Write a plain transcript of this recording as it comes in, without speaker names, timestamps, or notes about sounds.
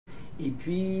Et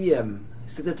puis,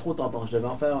 c'était trop tentant. Je devais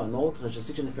en faire un autre. Je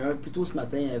sais que j'en ai fait un plus tôt ce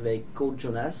matin avec Coach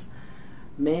Jonas.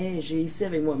 Mais j'ai ici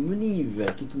avec moi Muniv,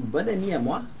 qui est une bonne amie à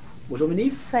moi. Bonjour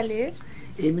Muniv. Salut.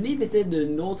 Et Muniv était de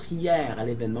nôtre hier à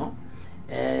l'événement.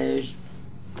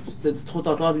 C'était trop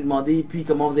tentant de lui demander, puis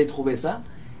comment vous avez trouvé ça.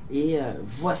 Et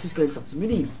voici ce qu'on est sorti.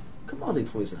 Muniv, comment vous avez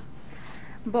trouvé ça?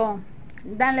 Bon,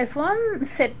 dans le fond,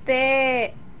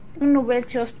 c'était une nouvelle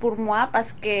chose pour moi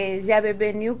parce que j'avais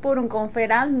venu pour une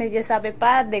conférence, mais je ne savais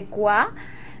pas de quoi.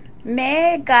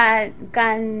 Mais quand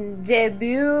j'ai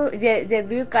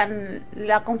vu quand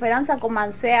la conférence a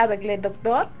commencé avec le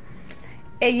docteur,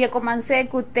 et j'ai commencé à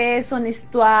écouter son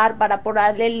histoire par rapport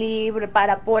al livre, par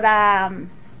rapport a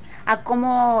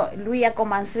cómo lui a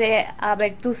commencé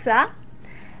avec tout ça.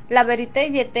 La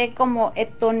vérité, j'étais como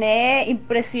étonnée,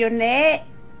 impressionnée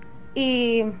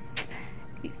et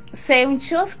c'est une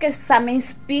chose que ça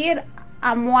m'inspire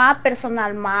à moi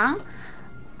personnellement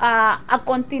à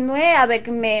continuer avec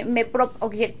mes propres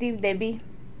objectifs de vie.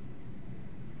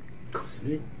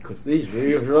 Continuez,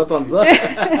 je veux entendre ça.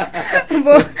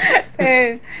 Bon,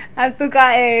 en tout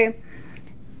cas,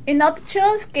 une autre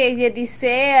chose que je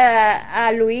disais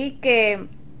à lui, que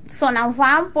son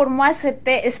enfant pour moi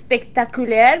c'était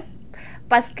spectaculaire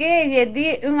parce que j'ai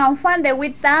dit un enfant de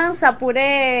 8 ans ça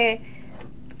pourrait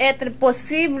être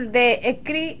possible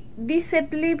d'écrire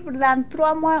 17 livres dans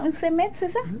 3 mois, un semestre, c'est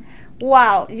ça?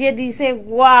 Wow, je disais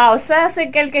wow, ça c'est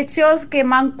quelque chose que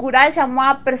m'encourage à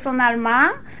moi personnellement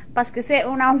parce que c'est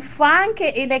un enfant qui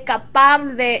est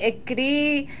capable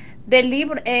d'écrire des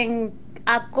livres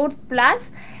à court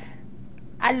place.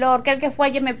 Alors,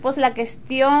 quelquefois, je me pose la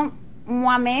question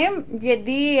moi-même. Je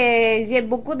dis, j'ai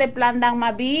beaucoup de plans dans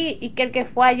ma vie et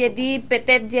quelquefois, je dis,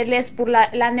 peut-être je laisse pour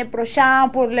l'année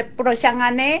prochaine, pour les prochaines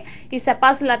années, et ça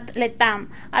passe le temps.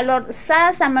 Alors,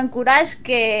 ça m'encourage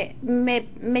que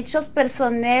mes choses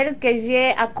personnelles que j'ai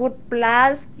à court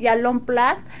place et à long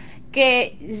place, que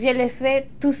je les fais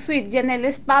tout de suite. Je ne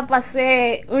laisse pas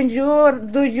passer un jour,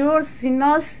 2 jours,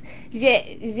 sinon,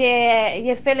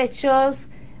 je fais les choses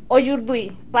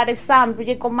aujourd'hui. Par exemple,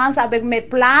 je commence avec mes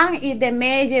plans et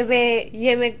demain je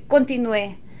vais continuer.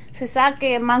 C'est ça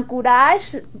qui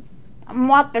m'encourage,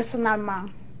 moi personnellement.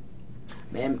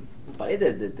 Mais vous parlez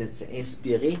d'être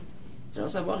inspiré.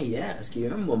 J'aimerais savoir hier, est-ce qu'il y a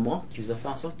eu un moment qui vous a fait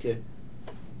en sorte que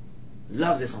là,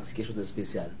 vous avez senti quelque chose de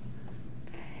spécial?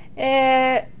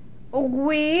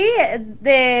 Oui,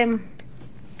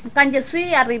 quand je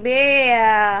suis arrivée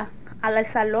à la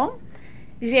salon,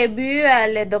 j'ai vu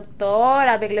le docteur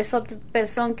avec les autres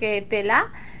personnes qui étaient là,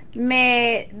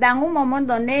 mais dans un moment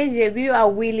donné, j'ai vu à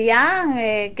William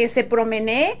qui se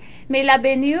promenait, mais il est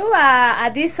venu à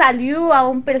dire salut à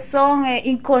une personne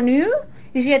inconnue.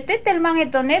 J'étais tellement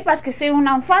étonnée parce que c'est un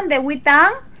enfant de 8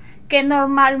 ans que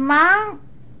normalement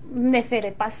ne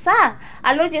ferait pas ça.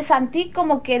 Alors j'ai senti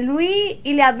como que lui,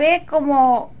 il avait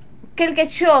como quelque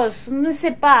chose, ne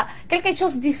sais pas, quelque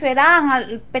chose différent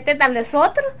peut-être à les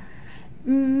autres,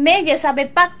 mais je ne savais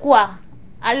pas quoi.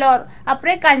 Alors,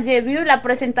 après, quand j'ai vu la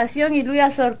présentation, il lui a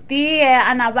sorti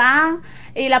en avant,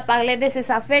 il a parlé de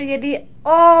ses affaires, j'ai dit,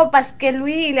 oh, parce que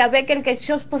lui, il avait quelque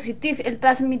chose de positif, il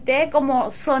transmettait comme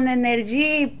son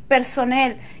énergie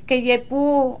personnelle que j'ai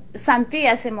pu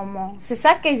sentir à ce moment. C'est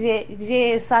ça que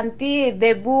j'ai senti au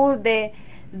début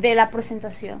de la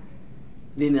présentation.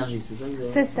 L'énergie, c'est ça?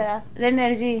 C'est ça,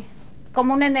 l'énergie,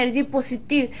 comme une énergie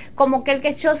positive, comme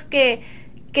quelque chose que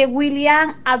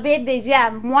William avait déjà.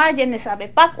 Moi, je ne savais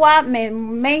pas quoi, mais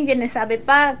même je ne savais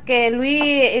pas que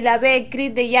lui, il avait écrit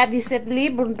déjà 17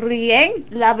 livres, rien,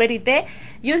 la vérité.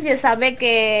 Juste, je savais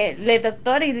que le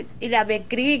docteur, il avait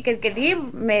écrit quelques livres,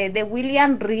 mais de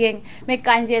William, rien. Mais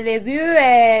quand je l'ai vu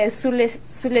sur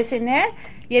le scénario,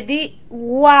 j'ai dit,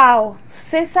 wow,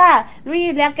 c'est ça. Lui,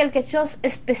 il a quelque chose de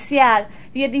spécial.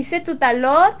 Je disais tout à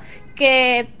l'heure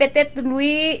que peut-être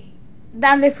lui,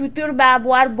 dans le futur, va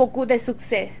avoir beaucoup de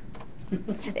succès.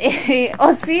 Et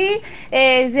aussi,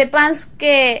 je pense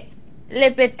que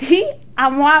les petits, à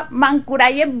moi,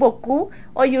 m'encourageaient beaucoup.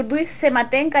 Aujourd'hui, ce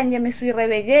matin, quand je me suis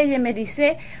réveillée, je me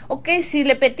disais, ok, si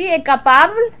le petit est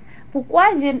capable, pourquoi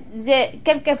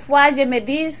quelquefois je me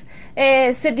dis,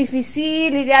 c'est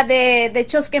difficile, il y a des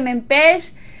choses qui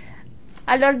m'empêchent.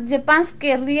 Alors, je pense que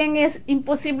rien n'est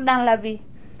impossible dans la vie.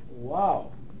 Wow!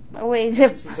 Oui,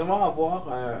 c'est seulement avoir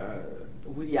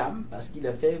William, parce qu'il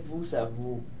a fait, ça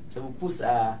vous pousse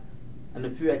à ne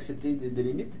plus accepter de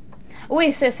limites?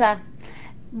 Oui, c'est ça.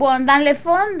 Bon, dans le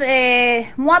fond,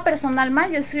 moi personnellement,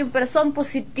 je suis une personne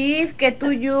positive qui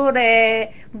toujours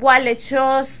voit les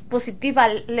choses positives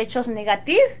et les choses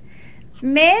négatives.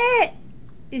 Mais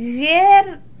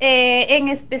hier,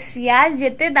 en spécial,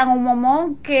 j'étais dans un moment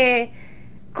que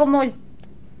como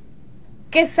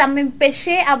que ça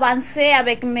m'empêchait d'avancer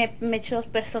avec mes choses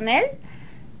personnelles.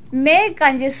 Mais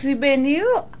quand je suis venue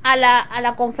à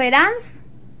la conférence,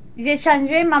 j'ai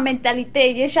changé ma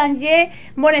mentalité, j'ai changé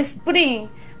mon esprit.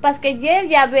 Parce que hier,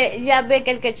 il y avait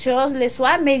quelque chose le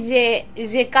soir, mais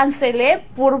j'ai cancellé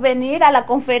pour venir à la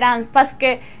conférence. Parce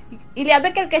que il y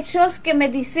avait quelque chose qui me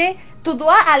disait, tu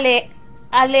dois aller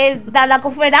dans la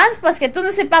conférence parce que tu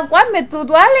ne sais pas quoi, mais tu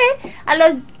dois aller.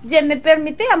 Alors, je me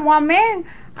permettais à moi-même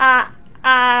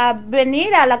à venir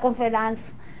à la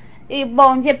conférence. Et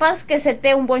bon, je pense que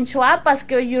c'était un bon choix parce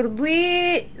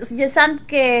qu'aujourd'hui, je sens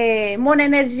que mon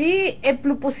énergie est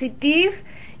plus positive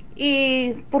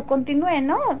et pour continuer,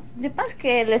 non? Je pense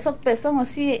que les autres personnes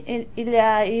aussi, il y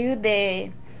a eu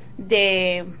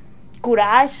de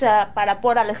courage par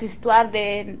rapport à les histoires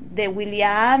de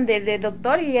William, de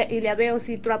docteur, il y avait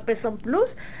aussi 3 personnes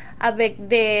plus avec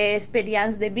des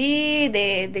expériences de vie,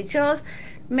 des choses.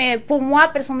 Mais pour moi,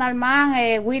 personnellement,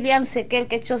 William, c'est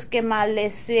quelque chose qui m'a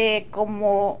laissé comme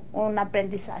un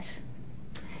apprentissage.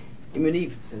 Et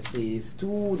Muniv, c'est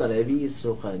tout dans la vie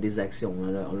sur des actions. On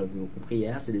l'a compris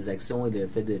hier, c'est des actions et le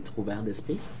fait d'être ouvert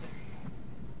d'esprit.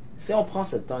 Si on prend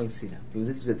ce temps ici, là, puis vous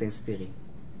dites que vous êtes inspiré,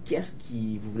 qu'est-ce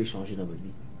que vous voulez changer dans votre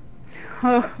vie?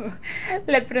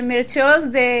 La première chose,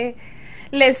 de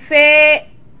laisser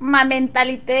ma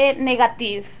mentalité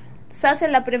négative. Ça, c'est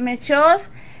la première chose.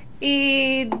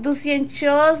 Et deuxième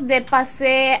chose, de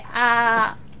passer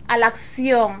à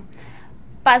l'action.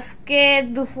 Parce que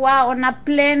des fois, on a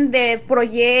plein de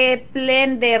projets, plein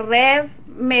de rêves,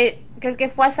 mais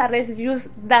quelquefois, ça reste juste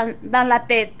dans la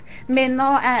tête. Mais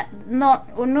non,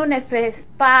 on ne fait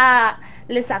pas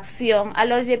les actions.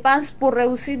 Alors, je pense pour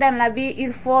réussir dans la vie,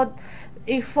 il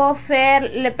faut faire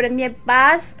le premier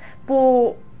pas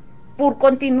pour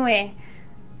continuer.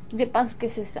 Je pense que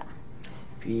c'est ça.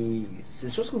 Puis,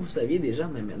 c'est chose que vous saviez déjà,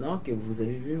 mais maintenant que vous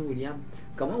avez vu William,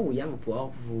 comment William va pouvoir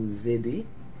vous aider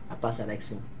à passer à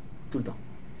l'action tout le temps?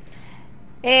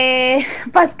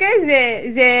 Parce que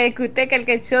j'ai écouté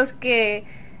quelque chose que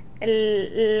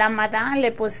la madame le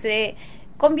posait.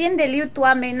 Combien de livres tu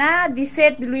as maintenant?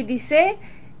 17, lui disait.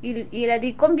 Il a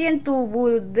dit combien tu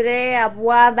voudrais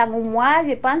avoir dans un mois.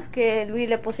 Je pense que lui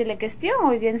le posait la question,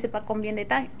 je ne sais pas combien de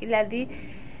temps. Il a dit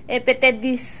peut-être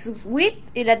 18.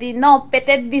 Il a dit non,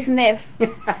 peut-être 19.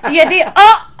 Il a dit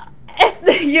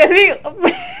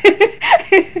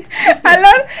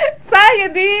alors ça, je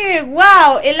dis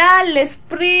wow, elle a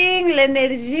l'esprit,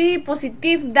 l'énergie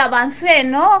positive d'avancer,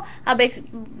 non? Avec,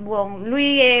 bon,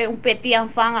 lui est un petit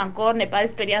enfant encore, n'a pas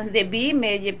d'expérience de vie,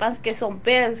 mais je pense que son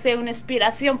père, c'est une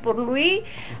inspiration pour lui.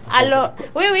 Alors,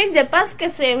 oui, je pense que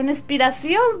c'est une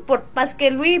inspiration parce que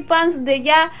lui pense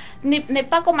déjà, n'est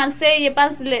pas commencé, je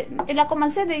pense, il a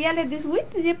commencé déjà le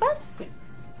 18, je pense.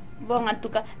 Bon, en tout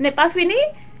cas, n'est pas fini.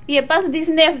 Et je pense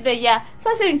 19 déjà. Ça,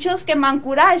 c'est une chose qui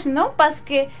m'encourage, non? Parce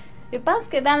que je pense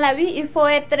que dans la vie, il faut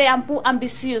être un peu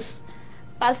ambitieux.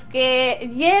 Parce que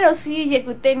hier aussi,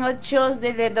 j'écoutais une autre chose de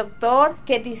le docteur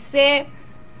qui disait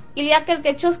il y a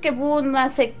quelque chose que vous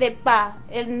n'acceptez pas.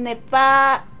 Elle n'est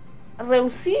pas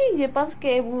réussi. Je pense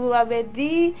que vous avez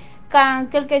dit quand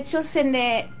quelque chose ce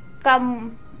n'est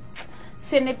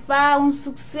pas un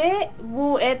succès,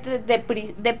 vous êtes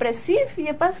dépressif.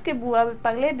 Je pense que vous avez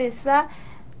parlé de ça.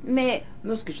 Mais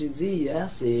non, ce que j'ai dit hier,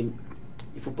 c'est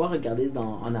il faut pas regarder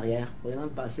en arrière, regarder dans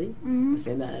le passé. Parce que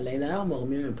l'année dernière, on m'a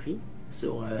remis un prix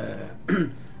sur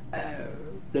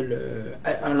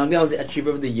en anglais on dit Achiever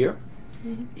of the Year.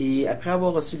 Et après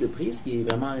avoir reçu le prix, ce qui est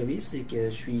vraiment arrivé, c'est que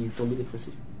je suis tombé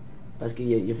dépressif. Parce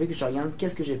qu'il a fallu que je regarde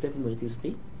qu'est-ce que j'ai fait pour mériter ce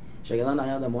prix. Je regardé en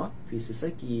arrière de moi, puis c'est ça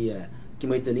qui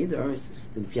m'a étonné. De un,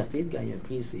 c'est une fierté de gagner un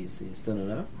prix, c'est un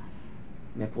honneur.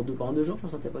 Mais pendant 2 jours, je me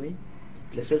sentais pas bien.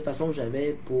 Puis la seule façon que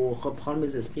j'avais pour reprendre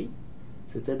mes esprits,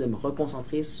 c'était de me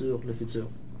reconcentrer sur le futur.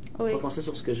 Oui. Reconcentrer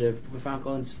sur ce que je pouvais faire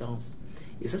encore une différence.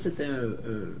 Et ça, c'était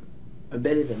un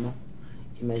bel événement.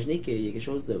 Imaginez qu'il y a quelque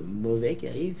chose de mauvais qui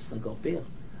arrive, c'est encore pire.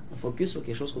 On focus sur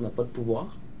quelque chose qu'on n'a pas de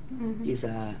pouvoir. Et ça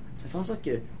fait en sorte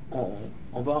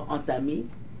qu'on va entamer,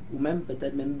 ou même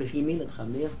peut-être même brimer notre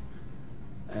avenir,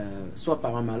 soit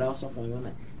par un malheur, soit par un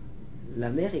malheur.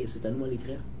 L'avenir, c'est à nous de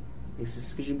l'écrire. Et c'est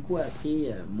ce que j'ai beaucoup appris,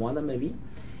 moi, dans ma vie.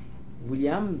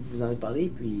 William, vous en avez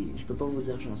parlé, puis je peux pas vous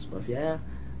dire que je n'en suis pas fier.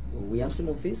 William, c'est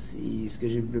mon fils, et ce que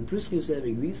j'ai le plus réussi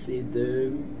avec lui, c'est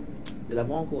de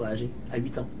l'avoir encouragé à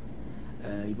 8 ans.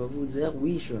 Il va vous dire,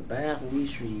 oui, je suis un père, oui,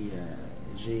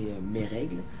 j'ai mes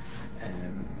règles.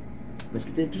 Mais ce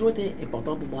qui a toujours été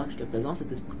important pour moi jusqu'à présent,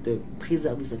 c'était de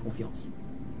préserver sa confiance.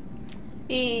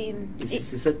 Et c'est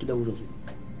ça qu'il a aujourd'hui.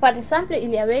 Par exemple,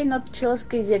 il y avait une autre chose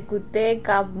que j'écoutais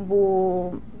quand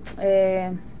vos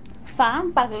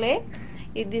femmes parlaient.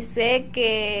 y dice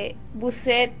que vous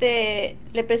êtes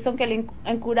les personnes que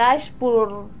l'encouragent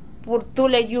pour tous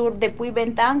les jours depuis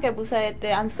 20 ans que vous êtes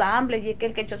ensemble et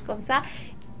quelque chose comme ça.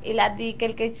 Il a dit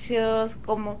quelque chose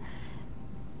comme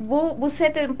vous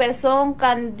êtes une personne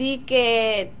quand dit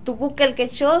que tu veux quelque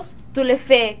chose, tu le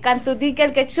fais. Quand tu dis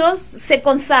quelque chose, c'est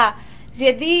comme ça.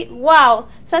 J'ai dit, wow,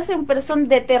 ça c'est une personne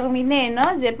déterminée,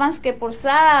 non? Je pense que pour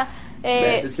ça...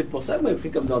 Ben, c'est pour ça que m'a pris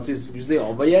comme dentiste, parce que je disais,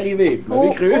 on va y arriver. Vous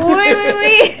m'avez cru?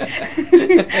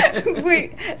 Oui.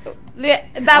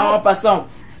 En passant,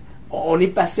 on est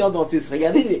patient dentiste.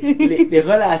 Regardez les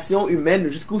relations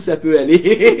humaines, jusqu'où ça peut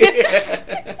aller.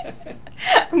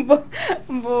 Bon,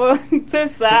 c'est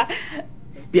ça.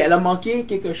 Puis elle a manqué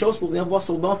quelque chose pour venir voir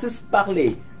son dentiste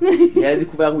parler. Et elle a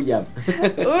découvert William.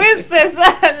 Oui, c'est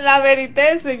ça. La vérité,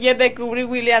 c'est que j'ai découvert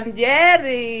William hier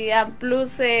et en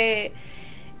plus, j'ai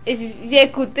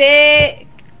écouté,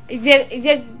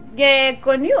 j'ai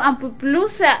connu un peu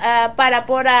plus par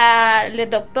rapport à le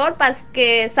docteur parce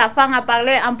que sa femme a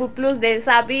parlé un peu plus de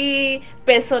sa vie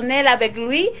personnelle avec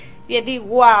lui. J'ai dit,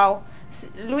 wow,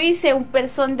 lui c'est une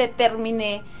personne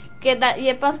déterminée.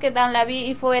 Je pense que dans la vie,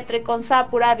 il faut être comme ça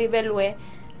pour arriver loin.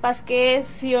 Parce que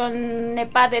si on n'est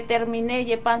pas déterminé,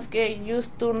 je pense que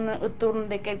juste tourne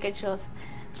de quelque chose.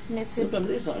 Si vous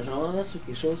permettez, j'en reviens sur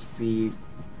quelque chose, puis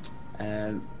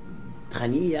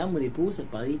Trani, hier, mon épouse, elle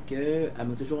parlait qu'elle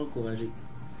m'a toujours encouragé.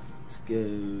 Ce que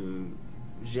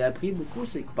j'ai appris beaucoup,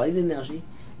 c'est qu'on parlait d'énergie.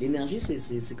 L'énergie,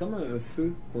 c'est comme un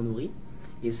feu qu'on nourrit.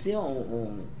 Et si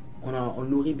on le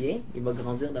nourrit bien, il va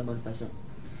grandir de la bonne façon.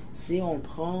 Si on le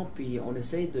prend puis on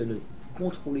essaie de le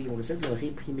contrôler, on essaie de le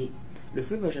réprimer, le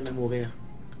feu ne va jamais mourir,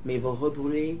 mais il va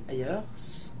rebrûler ailleurs,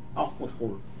 hors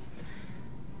contrôle.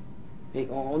 Et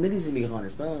on est des immigrants,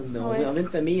 n'est-ce pas? On est une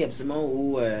famille absolument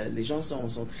où les gens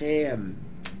sont très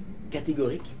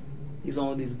catégoriques. Ils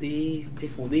ont des idées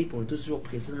préfondées, puis on est tous toujours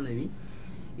pressés dans la vie.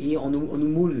 Et on nous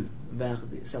moule vers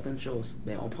certaines choses.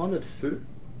 Ben, on prend notre feu,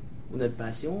 ou notre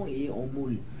passion, et on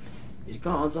moule.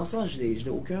 En disant ça, je n'ai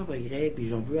aucun regret, puis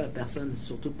j'en veux à personne,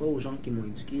 surtout pas aux gens qui m'ont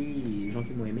éduqué et aux gens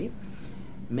qui m'ont aimé.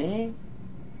 Mais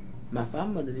ma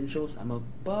femme m'a donné une chose, elle m'a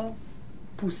pas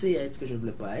poussé à être ce que je ne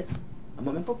voulais pas être. Elle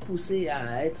m'a même pas poussé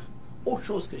à être autre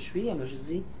chose que je suis. Elle m'a juste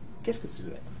dit, qu'est-ce que tu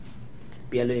veux être?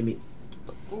 Puis elle a aimé.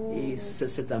 Et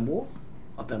cet amour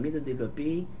a permis de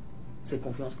développer cette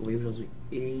confiance qu'on voit aujourd'hui.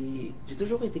 Et j'ai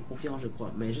toujours été confiant, je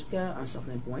crois, mais jusqu'à un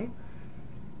certain point,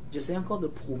 j'essaie encore de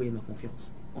prouver ma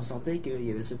confiance. On sentait qu'il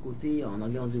y avait ce côté, en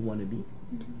anglais on dit wannabe.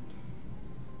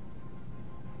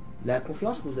 La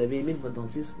confiance que vous avez aimée de votre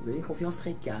dentiste, vous avez une confiance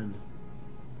très calme.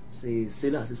 C'est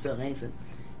là, c'est serein.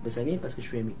 Mais ça vient parce que je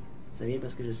suis aimé. Ça vient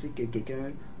parce que je sais que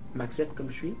quelqu'un m'accepte comme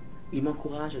je suis et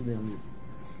m'encourage à devenir mieux.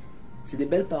 C'est des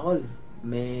belles paroles,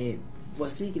 mais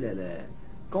voici que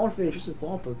quand on le fait juste une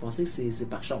fois, on peut penser que c'est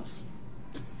par chance.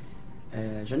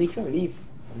 J'en ai écrit un livre.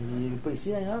 Il n'est pas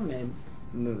ici d'ailleurs, mais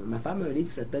ma femme a un livre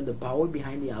qui s'appelle The Power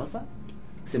Behind the Alpha.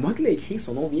 C'est moi qui l'ai écrit,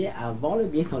 son nom vient avant le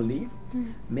bien dans le livre,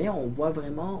 mais on voit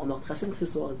vraiment, on a retracé notre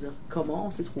histoire, à dire comment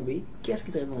on s'est trouvé, qu'est-ce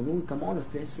qui est arrivé en nous et comment on a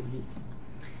fait survivre.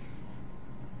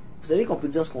 Vous savez qu'on peut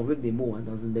dire ce qu'on veut avec des mots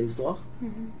dans une belle histoire,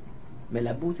 mais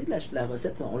la beauté de la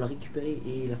recette, on l'a récupérée.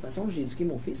 Et la façon que j'ai éduqué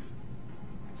mon fils,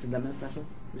 c'est de la même façon.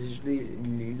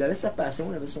 Il avait sa passion,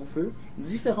 il avait son feu,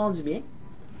 différent du mien.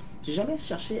 J'ai jamais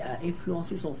cherché à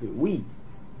influencer son feu. Oui,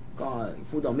 quand il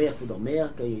faut dormir,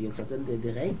 quand il y a une certaine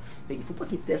des règles, mais il ne faut pas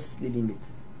qu'il teste les limites.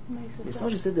 Et sinon,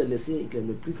 j'essaie de le laisser avec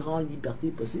le plus grande liberté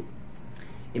possible.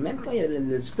 Et même quand il y a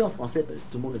la difficulté en français,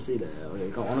 tout le monde le sait,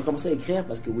 quand on a commencé à écrire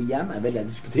parce que William avait de la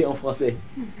difficulté en français.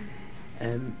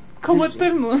 Comme tout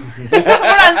le monde.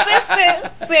 Français,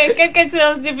 c'est quelque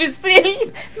chose de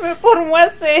difficile, mais pour moi,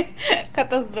 c'est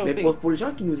catastrophique. Mais pour les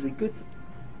gens qui nous écoutent,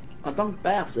 en tant que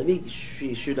père, vous savez,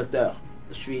 je suis docteur.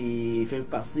 Je fais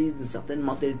partie d'une certaine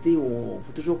mentalité où on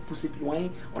faut toujours pousser plus loin,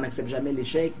 on n'accepte jamais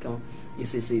l'échec, et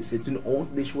c'est une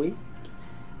honte d'échouer.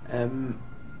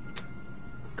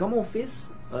 Quand mon fils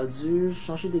a dû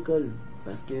changer d'école,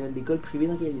 parce que l'école privée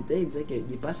dans laquelle il était, il disait qu'il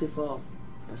n'est pas assez fort.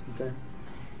 Parce que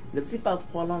le petit parle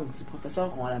 3 langues, ses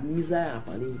professeurs ont la misère à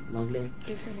parler l'anglais.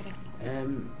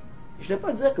 Je ne vais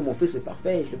pas dire que mon fils est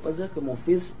parfait, je ne vais pas dire que mon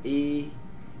fils est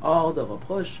hors de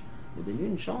reproche. Il m'a donné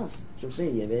une chance. Je me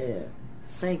souviens, il y avait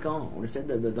 5 ans, on essaie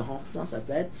de renforcer dans sa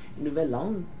tête une nouvelle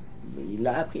langue. Il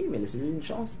l'a appris, mais laissez-lui une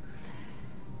chance.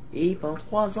 Et pendant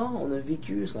 3 ans, on a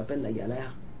vécu ce qu'on appelle la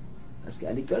galère. Parce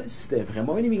qu'à l'école, c'était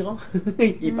vraiment un immigrant.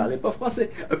 Il ne parlait pas français.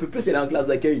 Un peu plus, il est en classe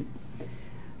d'accueil.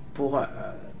 Pour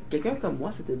quelqu'un comme moi,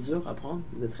 c'était dur à apprendre.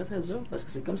 C'était très très dur parce que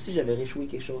c'est comme si j'avais réchoué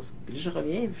quelque chose. Puis là, je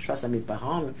reviens, je face à mes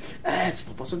parents. Tu ne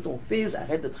prends pas soin de ton fils,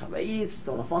 arrête de travailler,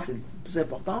 ton enfant c'est le plus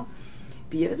important.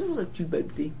 Puis il y avait toujours cette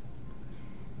culpabilité.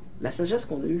 La sagesse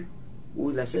qu'on a eue,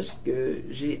 ou la sagesse que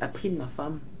j'ai appris de ma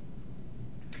femme,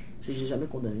 c'est que j'ai jamais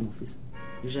condamné mon fils.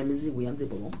 J'ai jamais dit, William, t'es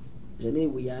pas bon. J'ai jamais dit,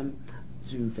 William,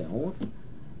 tu me fais honte.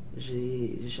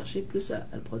 J'ai cherché plus à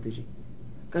le protéger.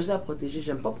 Quand je dis à protéger,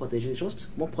 j'aime pas protéger les choses, parce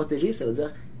que moi, protéger, ça veut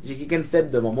dire j'ai quelqu'un de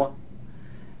faible devant moi.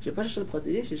 J'ai pas cherché à le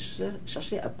protéger, j'ai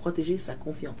cherché à protéger sa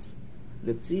confiance.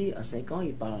 Le petit, à 5 ans,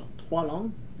 il parle 3 langues,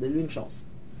 donne-lui une chance.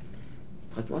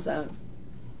 Tranquillement,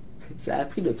 ça a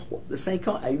pris de 5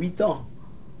 ans à 8 ans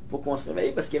pour qu'on se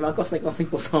réveille, parce qu'il y avait encore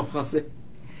 55% en français.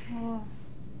 Oh.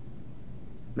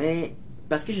 Mais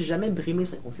parce que j'ai jamais brimé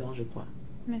sa confiance, je crois.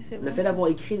 Le fait d'avoir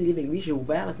écrit des livres avec lui, j'ai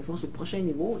ouvert la confiance au prochain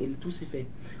niveau et tout s'est fait.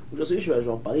 Aujourd'hui, je vais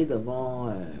en parler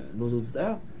devant nos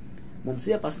auditeurs. Mon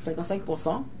petit a passé de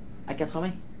 55% à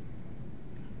 80%.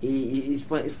 Et il se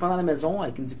prend dans la maison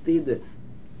avec une dictée de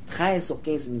 13 sur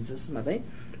 15 ce matin.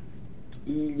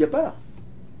 Il a peur.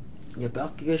 Il a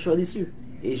peur que je sois déçu.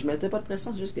 Et je ne mettais pas de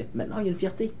pression, c'est juste que maintenant il y a une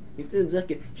fierté. Une fierté de dire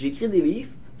que j'ai écrit des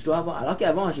livres, je dois avoir. Alors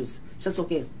qu'avant, j'ai 7 sur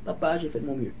 15. Papa, j'ai fait de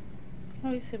mon mieux.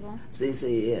 Oui, c'est bon.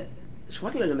 Je crois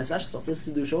que le message sortir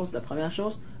ces deux choses. La première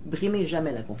chose, brimez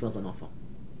jamais la confiance d'un enfant.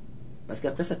 Parce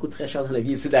qu'après, ça coûte très cher dans la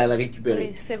vie, c'est de la récupérer.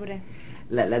 Oui, c'est vrai.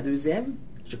 La deuxième,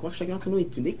 je crois que chacun d'entre nous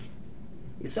est unique.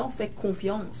 Et si on fait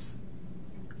confiance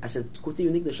à ce côté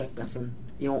unique de chaque personne,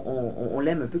 et on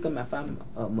l'aime un peu comme ma femme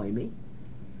m'a aimé,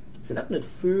 c'est là que notre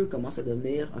feu commence à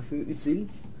devenir un feu utile,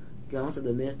 commence à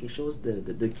devenir quelque chose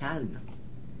de calme.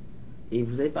 Et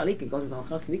vous avez parlé que quand vous êtes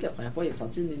entré en clinique la première fois, il a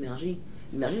senti une énergie.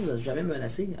 L'énergie ne vous a jamais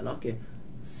menacé, alors que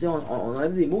si on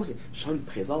enlève des mots, c'est « je sens une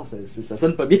présence », ça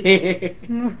sonne pas bien.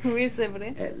 Oui, c'est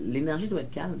vrai. L'énergie doit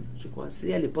être calme, je crois. Si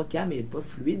elle n'est pas calme et n'est pas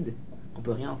fluide, on ne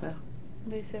peut rien en faire.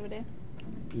 Oui, c'est vrai.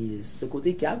 Puis ce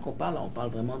côté calme qu'on parle, on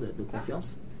parle vraiment de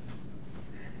confiance.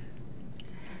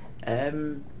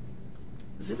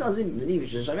 C'est étant dit,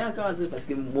 je n'ai jamais encore à dire, parce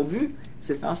que mon but,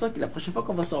 c'est de faire en sorte que la prochaine fois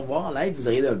qu'on va se revoir en live, vous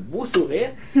auriez un beau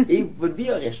sourire et votre vie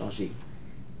aurait changé.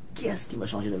 Qu'est-ce qui va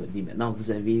changer dans votre vie maintenant que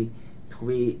vous avez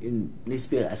trouvé une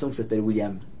inspiration qui s'appelle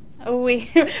William? Oui,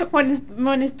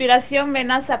 mon inspiration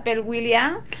maintenant s'appelle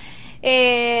William.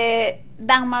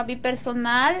 Dans ma vie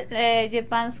personnelle, je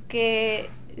pense que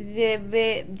je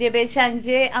vais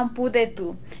changer un peu de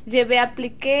tout. Je vais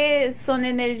appliquer son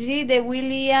énergie de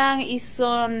William et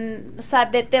sa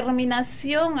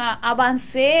détermination à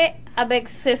avancer avec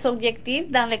ses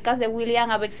objectifs, dans le cas de William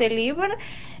avec ses livres.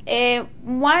 Et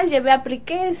moi, je vais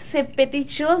appliquer ces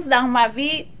petites choses dans ma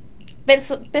vie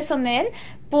personnelle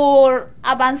pour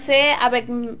avancer avec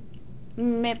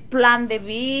mes plans de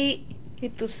vie et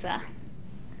tout ça.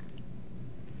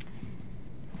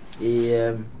 Et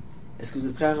est-ce que vous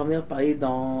êtes prêt à revenir parler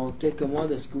dans quelques mois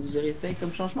de ce que vous aurez fait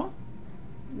comme changement?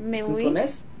 C'est une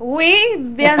promesse? Oui,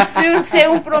 bien sûr, c'est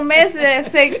une promesse,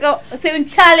 c'est un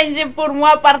challenge pour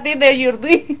moi à partir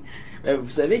d'aujourd'hui.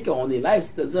 Vous savez qu'on est là,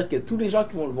 c'est-à-dire que tous les gens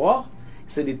qui vont le voir,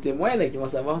 c'est des témoins là, qui vont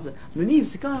savoir, Munif,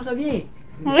 c'est quand on revient?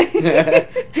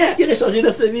 Qu'est-ce qui aurait changé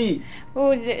dans sa vie?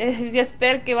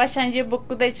 J'espère que va changer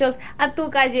beaucoup de choses. En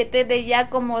tout cas, j'étais déjà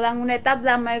comme dans une étape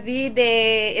dans ma vie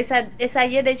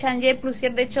d'essayer de changer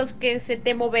plusieurs des choses que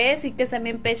c'était mauvaises et que ça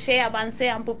m'empêchait d'avancer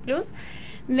un peu plus.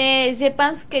 Mais je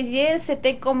pense que hier,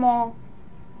 c'était comme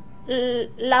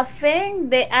la fin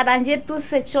d'arranger toutes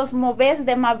ces choses mauvaises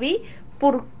de ma vie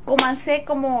pour commencer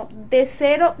comme de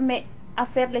zéro, mais à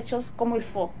faire les choses comme il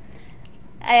faut.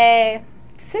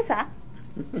 C'est ça.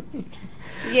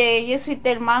 Je suis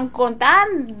tellement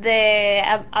contente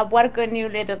d'avoir connu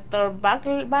le docteur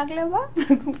Bagleva.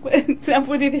 C'est un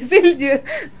peu difficile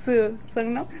son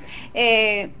nom.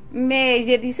 Mais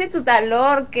je disais tout à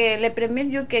l'heure que le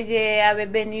premier jour que j'avais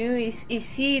venu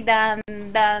ici dans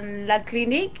la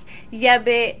clinique,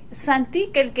 j'avais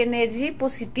senti quelque énergie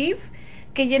positive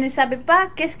que je ne savais pas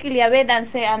qu'est-ce qu'il y avait dans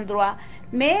cet endroit.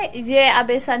 Mais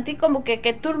j'avais senti comme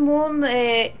que tout le monde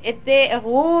était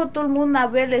heureux, tout le monde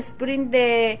avait l'esprit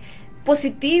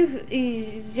positif. Et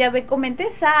j'avais commenté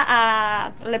ça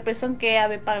à la personne qui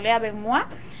avait parlé avec moi.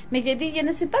 Mais j'ai dit, je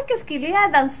ne sais pas qu'est-ce qu'il y a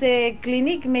dans ces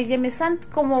cliniques, mais je me sens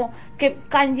comme que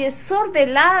quand je sors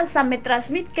de là, ça me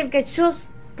transmet quelque chose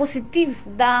de positif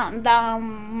dans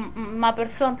ma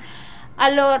personne.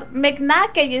 Alors, maintenant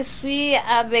que je suis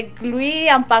avec lui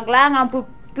en parlant un peu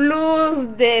plus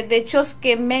de choses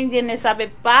que même je ne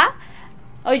savais pas,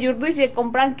 aujourd'hui je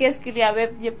comprends qu'est-ce qu'il y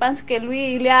avait. Je pense que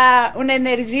lui, il a une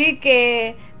énergie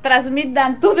qui transmet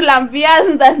dans toute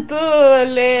l'ambiance, dans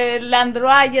tout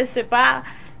l'endroit, je ne sais pas.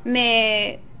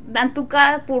 Mais en tout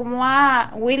cas, pour moi,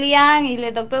 William et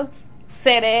le docteur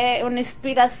seraient une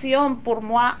inspiration pour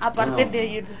moi à partir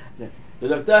d'aujourd'hui. Le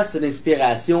docteur, c'est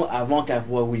l'inspiration avant qu'elle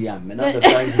voit William. Maintenant, le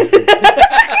docteur existe.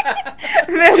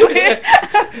 Mais oui.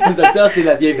 Le docteur, c'est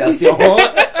la vieille version. En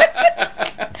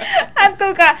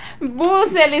tout cas, vous,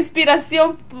 c'est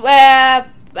l'inspiration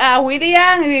à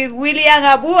William et William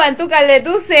à vous. En tout cas, les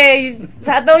deux,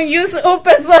 ça donne juste une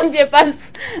personne, je pense.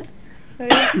 Oui,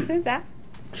 c'est ça.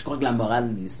 Je crois que la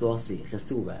morale de l'histoire, c'est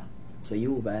rester ouvert. Soyez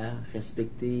ouvert,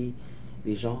 respectez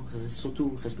les gens,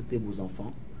 surtout respectez vos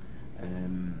enfants.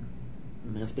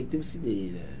 Respectez aussi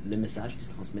le message qui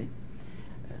se transmet.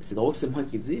 C'est drôle que c'est moi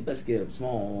qui le dis parce que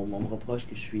souvent on me reproche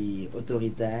que je suis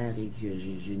autoritaire et que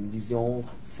j'ai une vision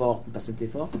forte, une personnalité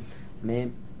forte. Mais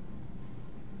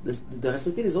de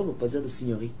respecter les autres ne veut pas dire de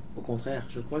s'ignorer. Au contraire,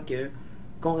 je crois que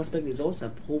quand on respecte les autres, ça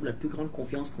prouve la plus grande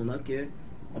confiance qu'on a que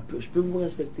je peux vous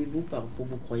respecter, vous, pour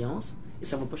vos croyances, et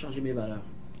ça ne va pas changer mes valeurs.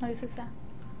 Oui, c'est ça.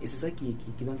 Et c'est ça qui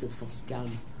donne cette force calme.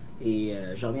 Et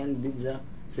je reviens à l'idée de dire,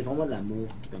 c'est vraiment l'amour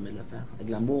qui permet de le faire.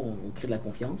 Avec l'amour, on crée de la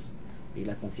confiance. Et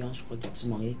la confiance, je crois qu'il n'y a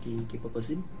absolument rien qui n'est pas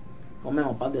possible. Quand même,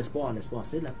 on parle d'espoir. L'espoir,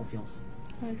 c'est de la confiance.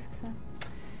 Oui, c'est ça.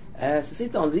 Ceci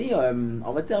étant dit,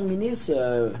 on va terminer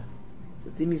cette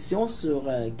émission sur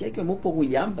quelques mots pour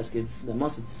William, parce que finalement,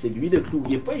 c'est lui le clou.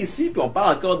 Il n'est pas ici, puis on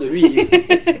parle encore de lui.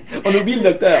 On oublie le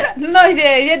docteur. Non,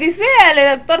 je disais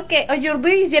al doctor que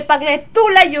aujourd'hui, j'ai parlé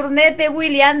toute la journée de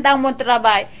William dans mon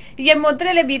travail. J'ai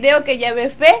montré le vidéo que j'avais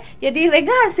fait. J'ai dit,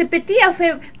 regarde, ce petit a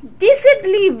fait 17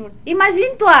 livres.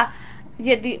 Imagine-toi.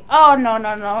 J'ai dit, oh non,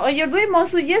 non, non. Aujourd'hui, mon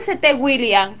sujet, c'était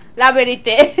William. La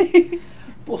vérité.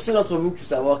 Pour ceux d'entre vous qui veulent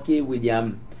savoir qui est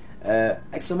William,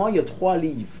 actuellement, il y a 3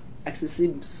 livres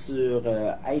accessibles sur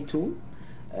iTunes.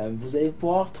 Vous allez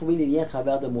pouvoir trouver les liens à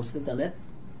travers de mon site internet,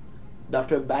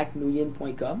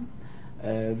 drbacknuyen.com.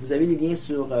 Vous avez les liens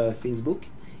sur Facebook.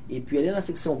 Et puis, allez dans la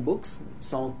section Books. Ils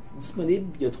sont disponibles.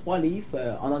 Il y a 3 livres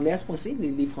en anglais à ce point-ci.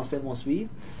 Les livres français vont suivre.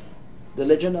 The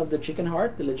Legend of the Chicken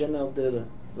Heart, The Legend of the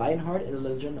Lionheart et The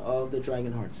Legend of the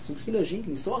Dragon Heart. C'est une trilogie.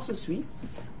 L'histoire se suit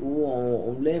où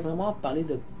on voulait vraiment parler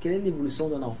de quelle est l'évolution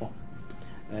d'un enfant.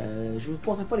 Je ne vous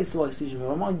raconterai pas l'histoire ici. Je veux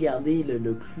vraiment garder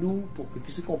le clou pour que vous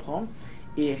puissiez comprendre.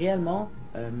 Et réellement,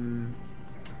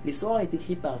 l'histoire a été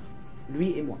écrite par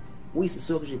lui et moi. Oui, c'est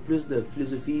sûr que j'ai plus de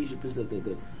philosophie, j'ai plus de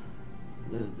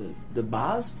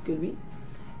base que lui.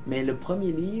 Mais le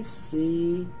premier livre,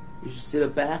 c'est le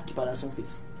père qui parle à son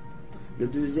fils. Le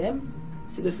deuxième,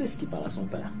 c'est le fils qui parle à son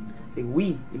père. Et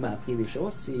oui, il m'a appris des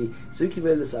choses. C'est ceux qui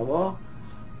veulent le savoir.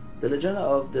 The Legend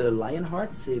of the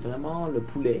Lionheart, c'est vraiment le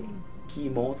poulet qui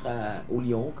montre au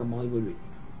lion comment évoluer.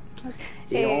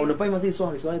 Et on n'a pas inventé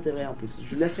l'histoire. L'histoire était vraie en plus.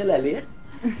 Je vous laisserai la lire.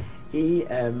 Et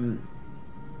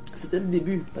c'était le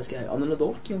début, parce qu'on en a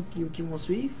d'autres qui vont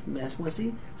suivre, mais à ce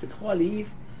mois-ci, c'est 3 livres.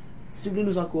 Si vous voulez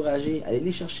nous encourager, allez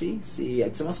les chercher. C'est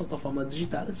actuellement sur ton format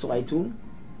digital, sur iTunes.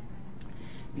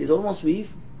 Les autres vont suivre.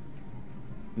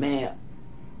 Mais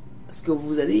ce que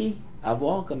vous allez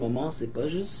avoir comme moment, c'est pas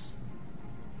juste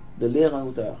de lire un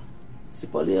auteur.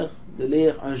 C'est pas de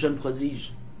lire un jeune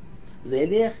prodige. Vous allez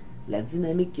lire la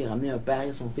dynamique qui a ramené un père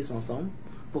et son fils ensemble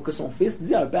pour que son fils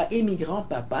dise à un père immigrant,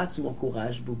 papa, tu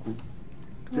m'encourages beaucoup.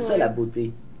 C'est ça la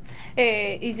beauté.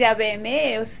 Et j'avais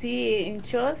aimé aussi une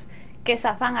chose que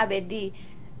sa femme avait dit.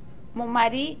 Mon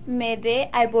mari m'aidait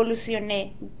à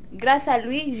évolutionner. Grâce à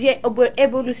lui, j'ai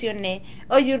évolutionné.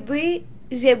 Aujourd'hui,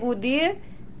 je vous dire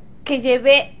que je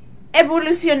vais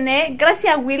évolutionner grâce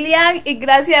à William et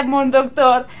grâce à mon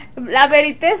docteur. La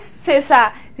vérité, c'est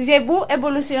ça. Je vais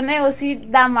évolutionner aussi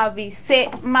dans ma vie. C'est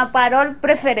ma parole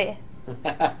préférée.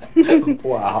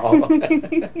 Wow!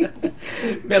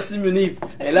 Merci Munif.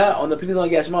 Et là, on a pris des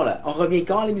engagements là. On revient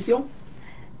quand à l'émission?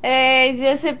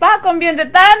 Je ne sais pas combien de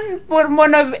temps pour mon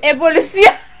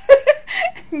évolution.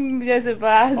 Je ne sais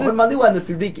pas. On va demander à notre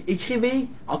public, écrivez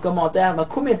en commentaire dans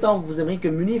combien de temps vous aimeriez que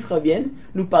Munif revienne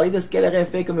nous parler de ce qu'elle aurait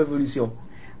fait comme évolution.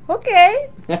 Ok.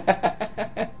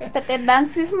 Peut-être dans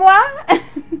 6 mois.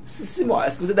 6 mois.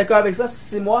 Est-ce que vous êtes d'accord avec ça?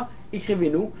 6 mois,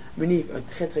 écrivez-nous. Munif, un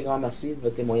très très grand merci de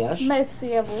votre témoignage.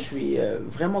 Merci à vous. Je suis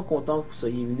vraiment content que vous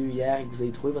soyez venu hier et que vous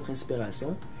ayez trouvé votre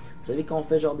inspiration. Vous savez, quand on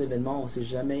fait ce genre d'événement, on ne sait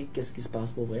jamais qu'est-ce qui se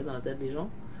passe pour vrai dans la tête des gens.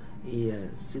 Et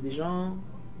c'est des gens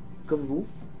comme vous,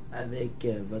 avec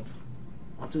votre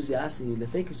enthousiasme et le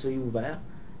fait que vous soyez ouvert,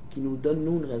 qui nous donne,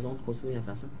 nous, une raison de continuer à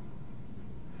faire ça.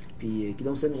 Puis qui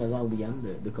donne aussi une raison à William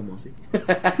de commencer. Oui,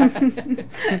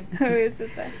 c'est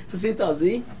ça. Ceci étant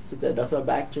dit, c'était Dr.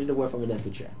 Back, Change the World from a Death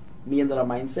to Chair. $1 Million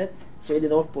Mindset. Soyez des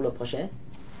nôtres pour le prochain.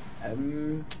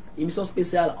 Émission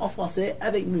spéciale en français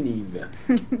avec Muniv.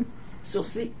 Sur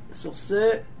ce,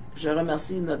 je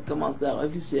remercie notre commanditaire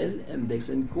officiel,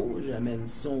 MDEX & Co. J'amène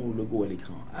son logo à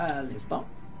l'écran à l'instant.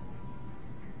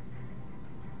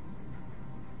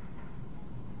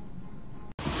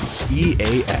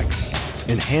 EAX,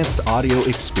 Enhanced Audio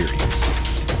Experience.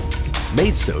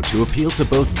 made so to appeal to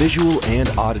both visual and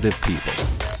auditive people.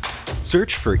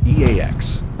 Search for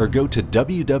EAX or go to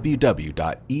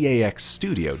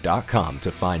www.eaxstudio.com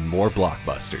to find more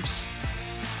blockbusters.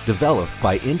 Developed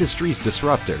by industry's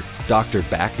disruptor, Dr.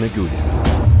 Bak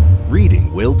Nagudu.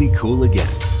 Reading will be cool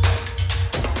again.